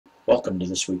Welcome to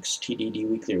this week's TDD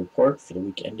Weekly Report for the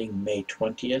week ending May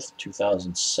 20th,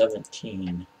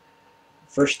 2017.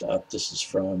 First up, this is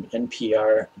from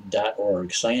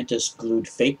NPR.org. Scientists glued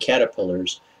fake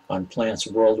caterpillars on plants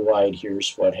worldwide.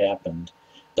 Here's what happened.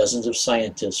 Dozens of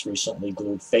scientists recently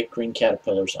glued fake green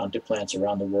caterpillars onto plants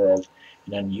around the world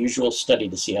in an unusual study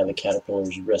to see how the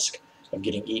caterpillars' risk of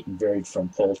getting eaten varied from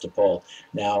pole to pole.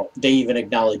 Now, they even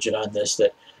acknowledge it on this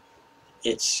that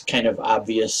it's kind of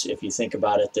obvious if you think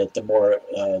about it that the more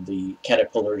the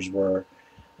caterpillars were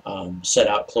set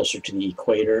out closer to the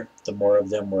equator, the more of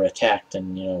them were attacked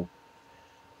and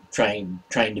trying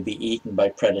to be eaten by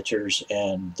predators,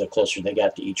 and the closer they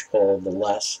got to each pole, the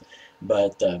less.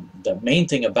 But the main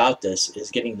thing about this is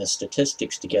getting the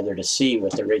statistics together to see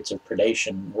what the rates of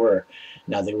predation were.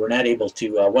 Now, they were not able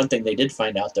to, one thing they did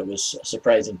find out that was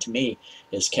surprising to me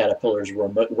is caterpillars were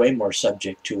way more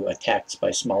subject to attacks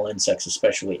by small insects,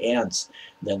 especially ants,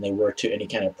 than they were to any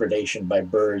kind of predation by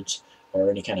birds or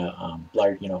any kind of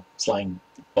flying,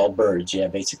 well, birds. Yeah,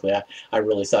 basically, I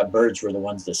really thought birds were the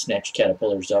ones that snatched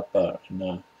caterpillars up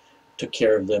and took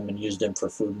care of them and used them for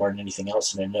food more than anything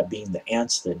else, and ended up being the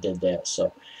ants that did that.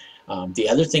 So the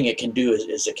other thing it can do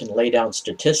is it can lay down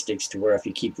statistics to where if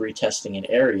you keep retesting in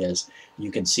areas,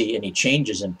 you can see any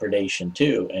changes in predation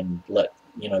too, and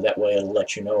that way it'll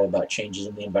let you know about changes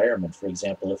in the environment. For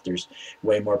example, if there's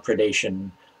way more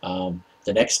predation,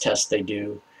 the next test they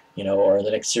do, or the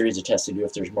next series of tests they do,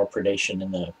 if there's more predation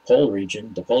in the polar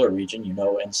region,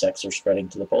 insects are spreading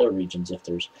to the polar regions. If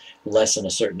there's less in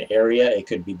a certain area, it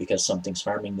could be because something's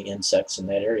harming the insects in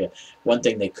that area. One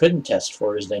thing they couldn't test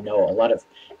for is they know a lot of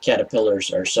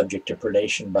caterpillars are subject to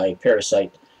predation by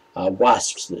parasite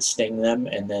wasps that sting them,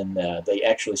 and then they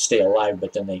actually stay alive,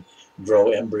 but then they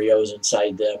grow embryos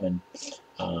inside them, and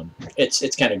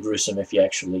it's kind of gruesome if you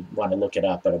actually want to look it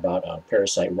up about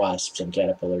parasite wasps and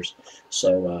caterpillars.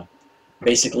 So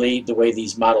basically, the way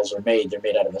these models are made, they're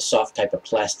made out of a soft type of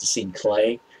plasticine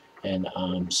clay, and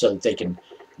so that they can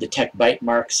detect bite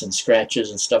marks and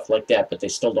scratches and stuff like that, but they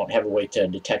still don't have a way to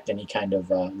detect any kind of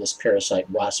this parasite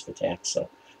wasp attack. So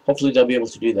hopefully they'll be able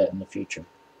to do that in the future.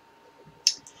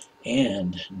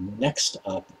 And next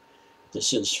up,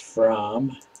 this is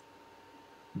from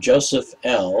Joseph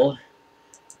L.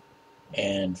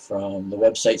 and from the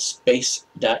website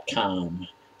space.com.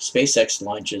 SpaceX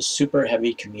launches Super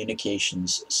Heavy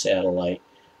Communications satellite.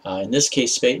 In this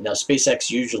case, SpaceX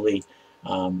usually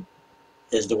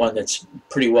is the one that's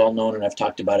pretty well known, and I've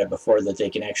talked about it before, that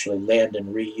they can actually land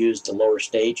and reuse the lower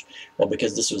stage. Well,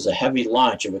 because this was a heavy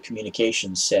launch of a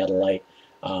communications satellite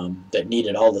that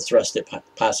needed all the thrust it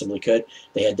possibly could,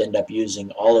 they had to end up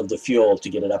using all of the fuel to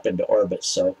get it up into orbit.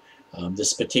 So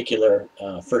this particular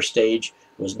first stage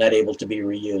was not able to be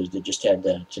reused. It just had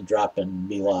to drop and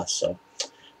be lost. So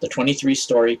the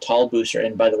 23-story tall booster,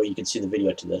 and by the way, you can see the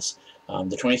video to this,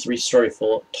 the 23-story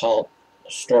tall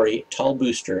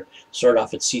booster soared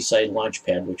off its Seaside launch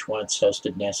pad, which once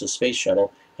hosted NASA's Space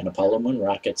Shuttle and Apollo moon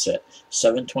rockets, at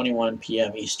 7:21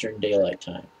 p.m. Eastern Daylight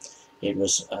Time. It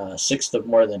was sixth of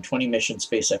more than 20 missions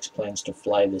SpaceX plans to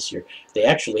fly this year. They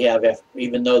actually have,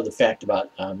 even though the fact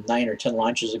about 9 or 10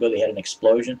 launches ago they had an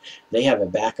explosion, they have a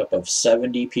backup of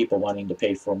 70 people wanting to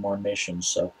pay for more missions.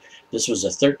 So this was a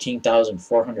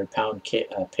 13,400-pound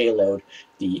payload,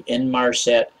 the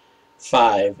Inmarsat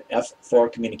 5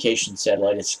 F4 communication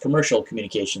satellite. It's a commercial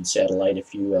communication satellite.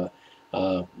 If you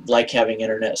like having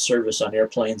internet service on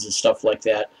airplanes and stuff like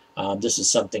that, this is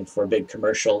something for big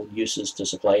commercial uses to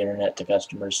supply internet to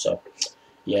customers. So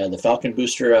yeah, the Falcon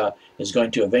booster is going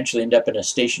to eventually end up in a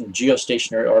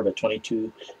geostationary orbit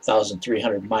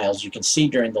 22,300 miles. You can see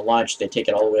during the launch they take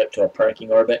it all the way up to a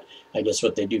parking orbit. I guess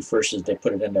what they do first is they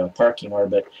put it into a parking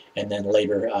orbit, and then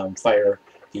later fire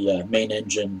the main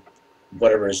engine,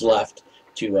 whatever is left,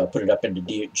 to put it up into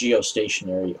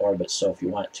geostationary orbit. So if you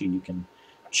want to, you can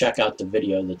check out the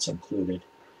video that's included.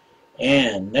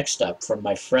 And next up, from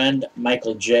my friend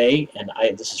Michael J., and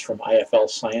this is from IFL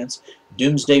Science,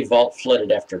 Doomsday Vault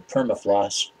flooded after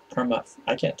permafrost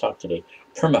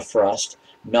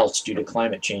melts due to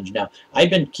climate change. Now,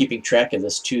 I've been keeping track of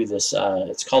this too.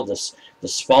 It's called the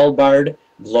Svalbard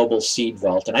Global Seed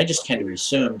Vault, and I just kind of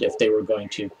assumed if they were going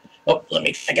to. Oh,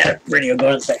 I got a radio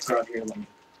going in the background here.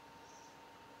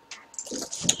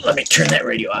 Let me turn that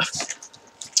radio off.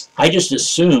 I just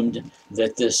assumed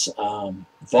that this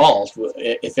vault,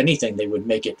 if anything, they would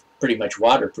make it pretty much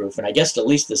waterproof. And I guess at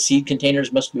least the seed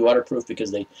containers must be waterproof,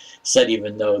 because they said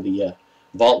even though the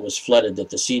vault was flooded that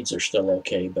the seeds are still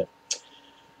okay. But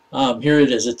here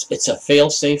it is. It's a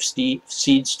fail-safe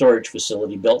seed storage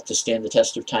facility built to stand the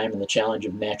test of time and the challenge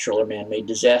of natural or man-made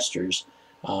disasters.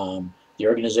 The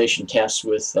organization tasked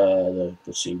with,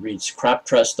 reads Crop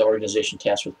Trust, the organization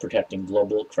tasked with protecting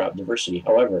global crop diversity.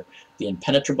 However, the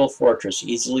impenetrable fortress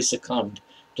easily succumbed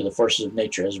to the forces of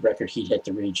nature as record heat hit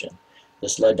the region.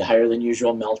 This led to higher than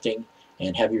usual melting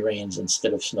and heavy rains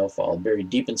instead of snowfall. Buried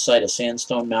deep inside a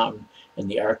sandstone mountain in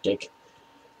the Arctic,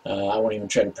 I won't even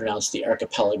try to pronounce the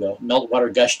archipelago,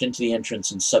 meltwater gushed into the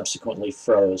entrance and subsequently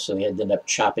froze, so they had to end up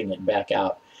chopping it back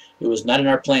out. It was not in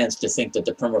our plans to think that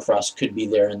the permafrost could be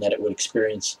there and that it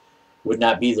would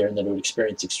not be there and that it would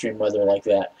experience extreme weather like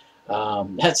that.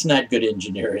 That's not good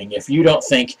engineering. If you don't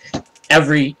think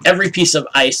every piece of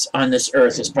ice on this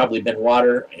earth has probably been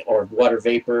water or water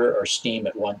vapor or steam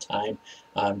at one time,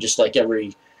 just like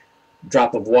every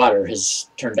drop of water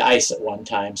has turned to ice at one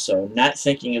time, so not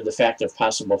thinking of the fact of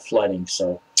possible flooding.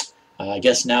 So I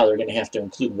guess now they're going to have to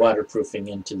include waterproofing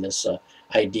into this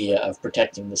idea of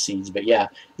protecting the seeds. But yeah,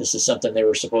 this is something they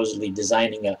were supposedly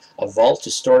designing a vault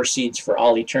to store seeds for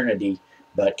all eternity,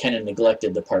 but kind of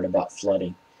neglected the part about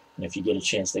flooding. And if you get a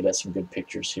chance, they got some good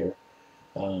pictures here.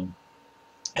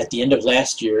 At the end of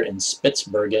last year in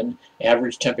Spitsbergen,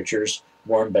 average temperatures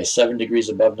warmed by 7 degrees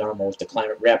above normal, with the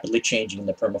climate rapidly changing and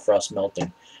the permafrost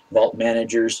melting. Vault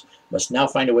managers must now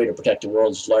find a way to protect the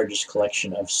world's largest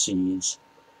collection of seeds.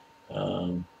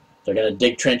 They're going to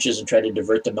dig trenches and try to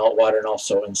divert the meltwater and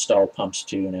also install pumps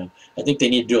too now. I think they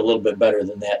need to do a little bit better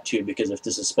than that too, because if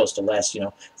this is supposed to last,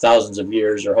 thousands of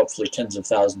years or hopefully tens of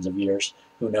thousands of years,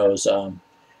 who knows,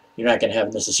 you're not going to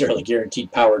have necessarily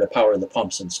guaranteed power to power the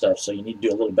pumps and stuff, so you need to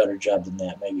do a little better job than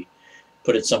that. Maybe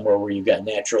put it somewhere where you've got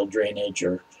natural drainage,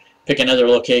 or pick another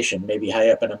location, maybe high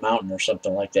up in a mountain or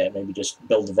something like that. Maybe just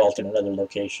build the vault in another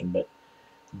location. But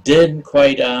didn't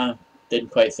quite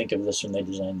think of this when they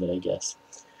designed it, I guess.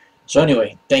 So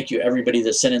anyway, thank you everybody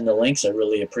that sent in the links. I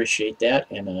really appreciate that,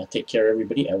 and take care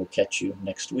everybody. I will catch you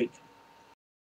next week.